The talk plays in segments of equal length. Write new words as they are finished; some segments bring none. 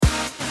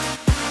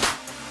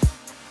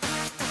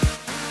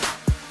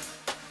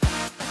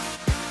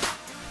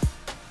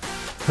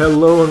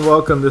Hello and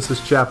welcome. This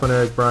is Chaplain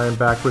Eric Bryan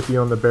back with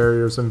you on the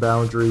Barriers and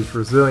Boundaries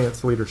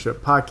Resilience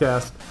Leadership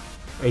Podcast,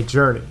 a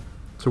journey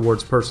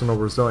towards personal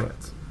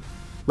resilience.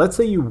 Let's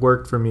say you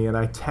worked for me and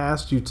I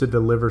tasked you to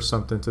deliver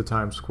something to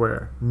Times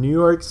Square, New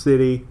York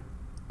City,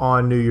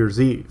 on New Year's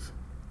Eve.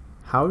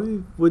 How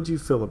would you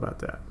feel about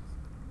that?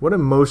 What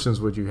emotions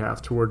would you have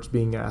towards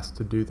being asked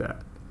to do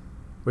that?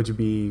 Would you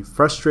be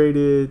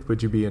frustrated?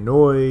 Would you be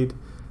annoyed?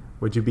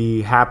 Would you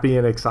be happy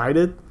and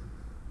excited?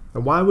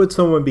 And why would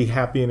someone be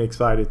happy and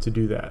excited to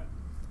do that?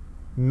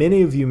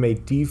 Many of you may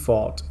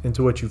default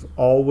into what you've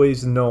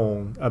always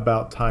known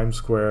about Times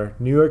Square,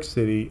 New York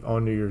City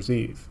on New Year's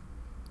Eve.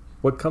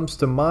 What comes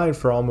to mind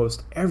for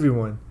almost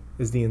everyone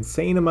is the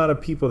insane amount of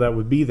people that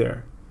would be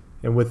there.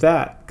 And with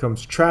that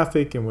comes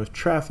traffic, and with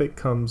traffic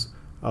comes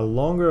a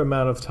longer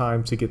amount of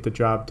time to get the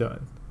job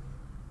done.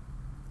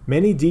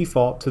 Many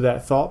default to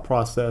that thought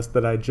process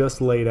that I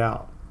just laid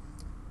out.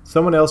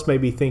 Someone else may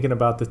be thinking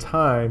about the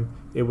time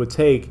it would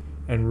take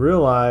and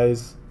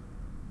realize,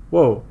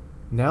 whoa,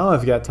 now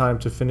I've got time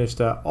to finish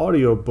that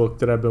audio book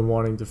that I've been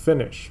wanting to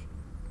finish.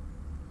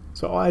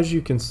 So as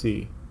you can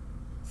see,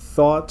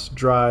 thoughts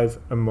drive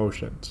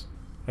emotions,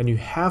 and you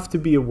have to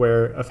be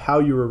aware of how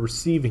you are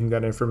receiving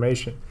that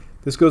information.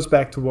 This goes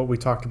back to what we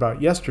talked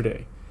about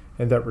yesterday,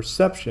 and that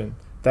reception,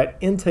 that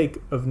intake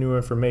of new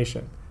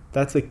information,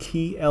 that's a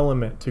key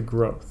element to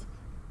growth.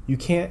 You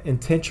can't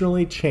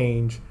intentionally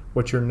change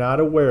what you're not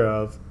aware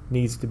of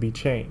needs to be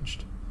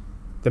changed.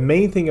 The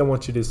main thing I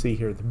want you to see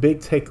here, the big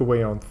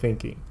takeaway on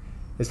thinking,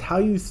 is how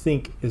you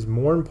think is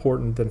more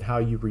important than how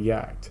you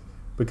react,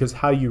 because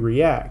how you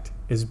react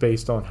is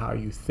based on how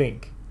you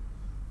think.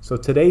 So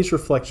today's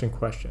reflection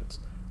questions: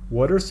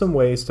 what are some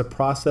ways to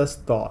process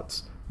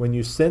thoughts when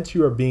you sense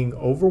you are being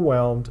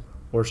overwhelmed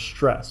or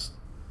stressed?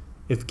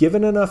 If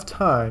given enough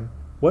time,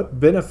 what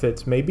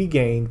benefits may be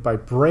gained by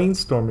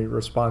brainstorming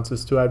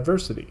responses to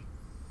adversity?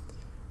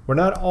 We're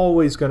not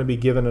always going to be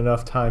given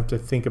enough time to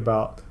think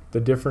about the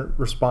different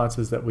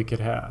responses that we could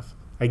have.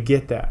 I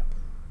get that.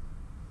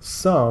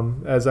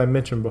 Some, as I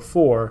mentioned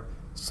before,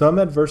 some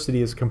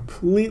adversity is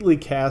completely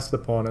cast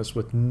upon us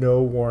with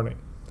no warning.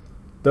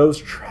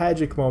 Those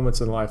tragic moments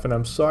in life, and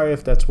I'm sorry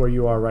if that's where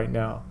you are right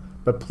now,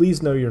 but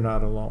please know you're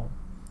not alone.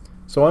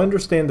 So I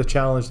understand the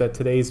challenge that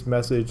today's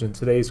message and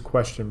today's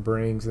question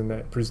brings and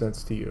that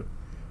presents to you.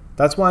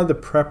 That's why the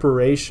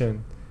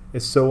preparation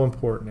is so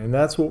important, and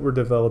that's what we're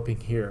developing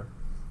here,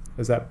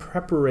 is that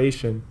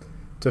preparation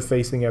to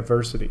facing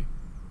adversity.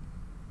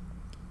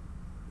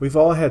 We've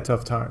all had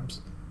tough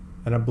times,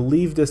 and I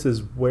believe this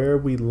is where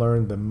we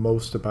learn the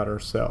most about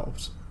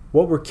ourselves,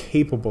 what we're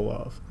capable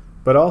of,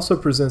 but also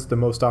presents the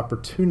most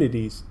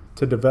opportunities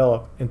to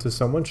develop into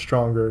someone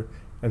stronger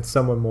and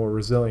someone more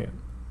resilient.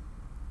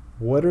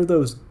 What are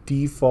those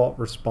default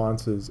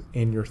responses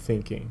in your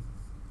thinking?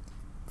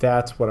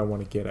 That's what I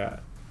want to get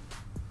at.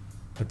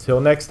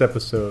 Until next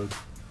episode,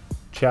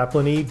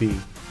 Chaplain EB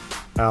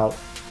out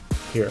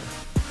here.